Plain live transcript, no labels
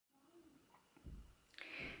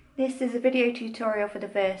This is a video tutorial for the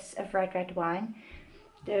verse of Red Red Wine.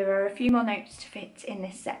 There are a few more notes to fit in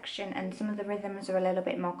this section and some of the rhythms are a little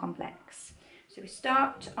bit more complex. So we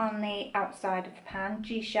start on the outside of the pan,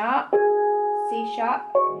 G sharp, C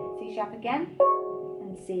sharp, C sharp again,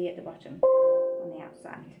 and C at the bottom on the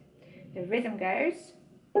outside. The rhythm goes.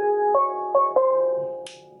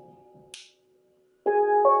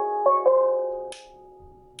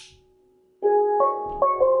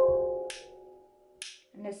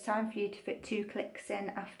 And there's time for you to fit 2 clicks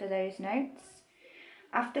in after those notes.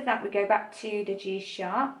 After that we go back to the G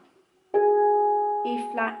sharp,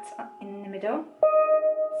 E flat in the middle,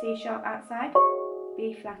 C sharp outside,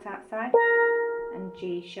 B flat outside, and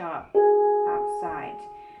G sharp outside.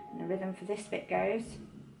 And the rhythm for this bit goes.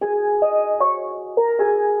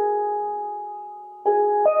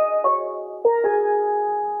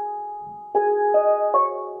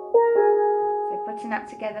 So putting that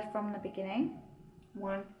together from the beginning.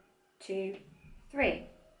 1, 2, 3.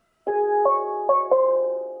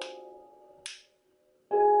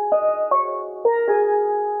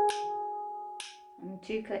 And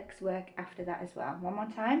 2 clicks work after that as well. One more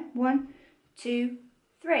time. 1, 2,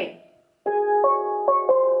 3.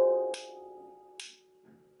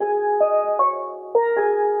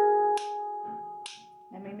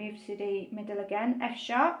 Then we move to the middle again. F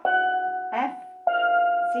sharp, F,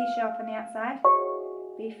 C sharp on the outside,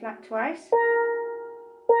 B flat twice,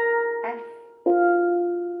 F,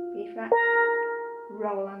 B flat,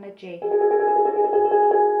 roll on the G.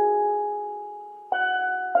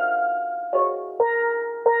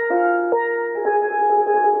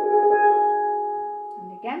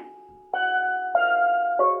 And again.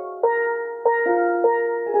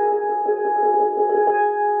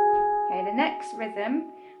 Okay, the next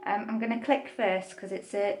rhythm, I'm going to click first because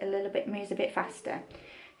it's a little bit, moves a bit faster.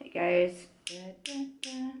 It goes da, da,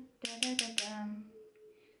 da, da, da, da, dum.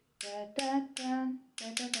 Da, da, da, da,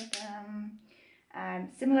 da, da, dum.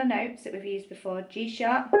 Similar notes that we've used before. G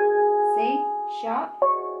sharp, C sharp,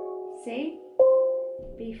 C,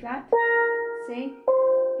 B flat, C,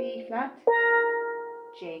 B flat,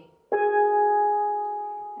 G. Okay.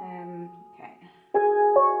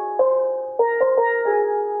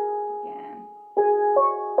 Again.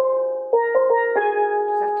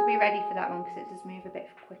 Just have to be ready for that one because it does move a bit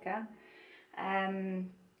quicker.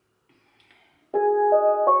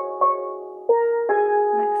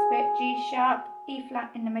 Next bit, G sharp, E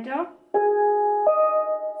flat in the middle,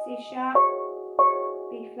 C sharp,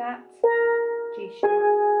 B flat, G sharp.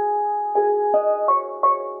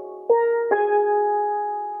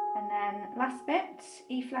 And then last bit,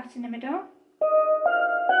 E flat in the middle,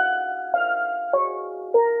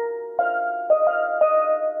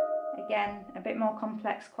 again a bit more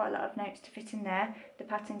complex, quite a lot of notes to fit in there. The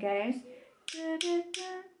pattern goes da, da,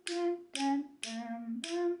 da, da, da, dum,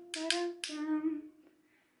 dum, da, da, dum.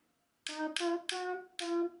 Ba, ba, bum,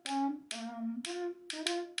 bum, bum, bum, bum, da,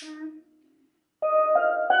 da, dum.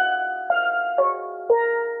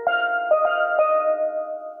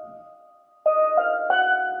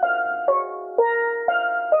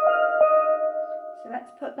 So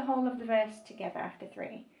let's put the whole of the verse together after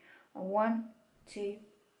 3. 1, 2,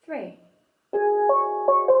 3.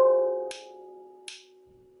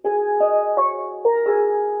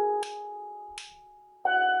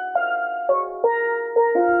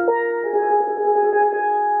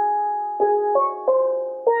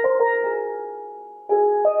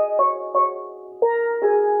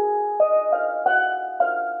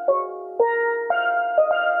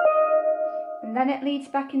 And then it leads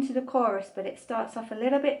back into the chorus, but it starts off a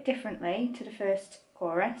little bit differently to the first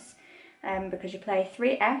chorus because you play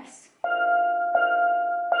 3 Fs,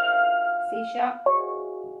 C sharp,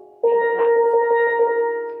 B flat,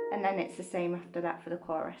 and then it's the same after that for the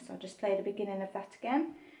chorus. I'll just play the beginning of that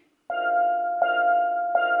again.